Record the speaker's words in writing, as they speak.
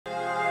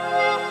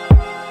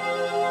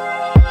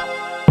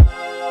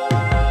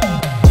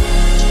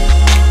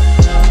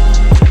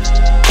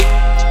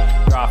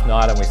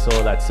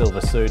saw that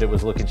silver suit, it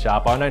was looking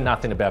sharp. I know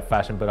nothing about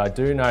fashion, but I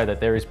do know that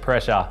there is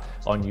pressure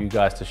on you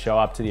guys to show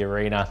up to the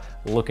arena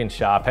looking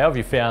sharp. How have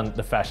you found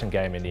the fashion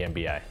game in the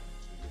NBA?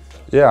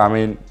 Yeah, I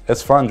mean,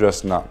 it's fun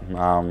dressing up. You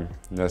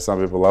know,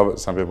 some people love it,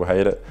 some people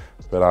hate it,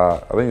 but I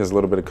think there's a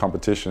little bit of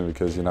competition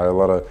because, you know, a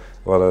lot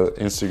of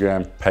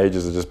Instagram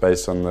pages are just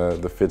based on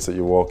the fits that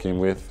you walk in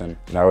with. And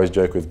you know, I always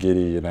joke with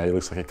Giddey, you know, he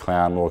looks like a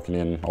clown walking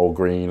in all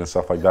green and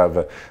stuff like that.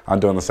 But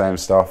I'm doing the same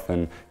stuff,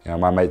 and you know,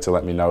 my mates will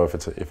let me know if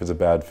it's a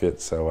bad fit.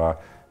 So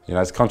you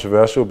know, it's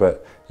controversial,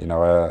 but you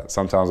know,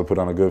 sometimes I put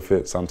on a good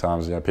fit,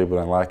 sometimes you know people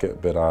don't like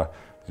it, but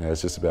you know,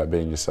 it's just about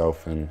being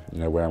yourself and you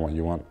know, wearing what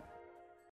you want.